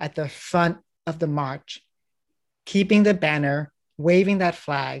already at the front of the march, keeping the banner, waving that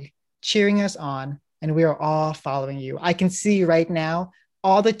flag, cheering us on, and we are all following you. I can see right now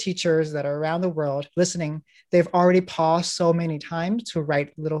all the teachers that are around the world listening. They've already paused so many times to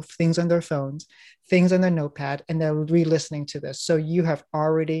write little things on their phones, things on their notepad, and they're re-listening to this. So you have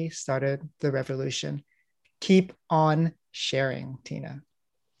already started the revolution. Keep on sharing, Tina.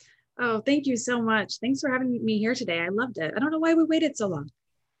 Oh, thank you so much. Thanks for having me here today. I loved it. I don't know why we waited so long.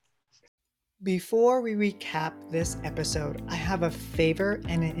 Before we recap this episode, I have a favor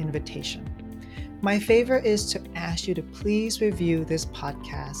and an invitation. My favor is to ask you to please review this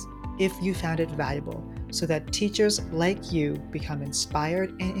podcast if you found it valuable so that teachers like you become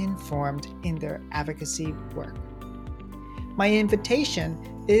inspired and informed in their advocacy work. My invitation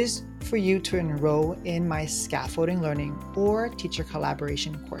is for you to enroll in my scaffolding learning or teacher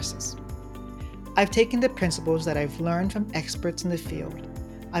collaboration courses. I've taken the principles that I've learned from experts in the field.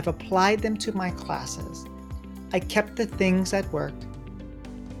 I've applied them to my classes. I kept the things that worked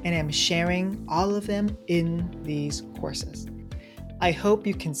and am sharing all of them in these courses. I hope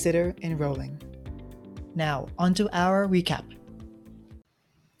you consider enrolling. Now, onto our recap.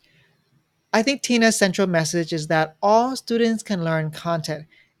 I think Tina's central message is that all students can learn content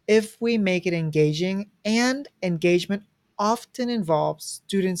if we make it engaging, and engagement often involves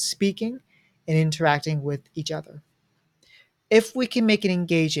students speaking and interacting with each other. If we can make it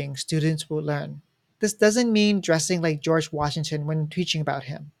engaging, students will learn. This doesn't mean dressing like George Washington when teaching about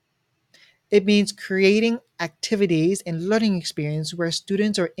him. It means creating activities and learning experience where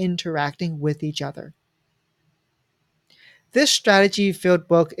students are interacting with each other. This strategy filled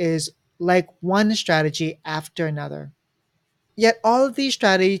book is like one strategy after another. Yet all of these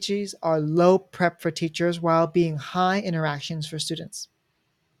strategies are low prep for teachers while being high interactions for students.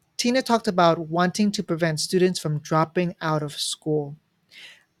 Tina talked about wanting to prevent students from dropping out of school.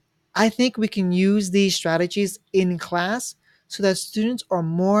 I think we can use these strategies in class so that students are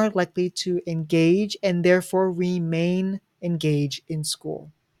more likely to engage and therefore remain engaged in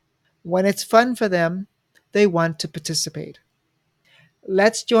school. When it's fun for them, they want to participate.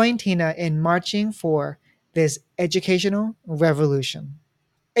 Let's join Tina in marching for this educational revolution.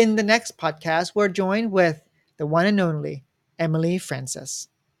 In the next podcast, we're joined with the one and only Emily Francis.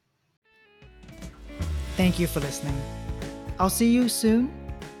 Thank you for listening. I'll see you soon.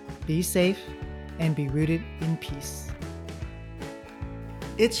 Be safe and be rooted in peace.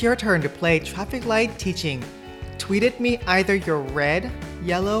 It's your turn to play traffic light teaching. Tweet at me either your red,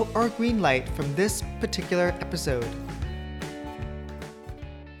 yellow, or green light from this particular episode.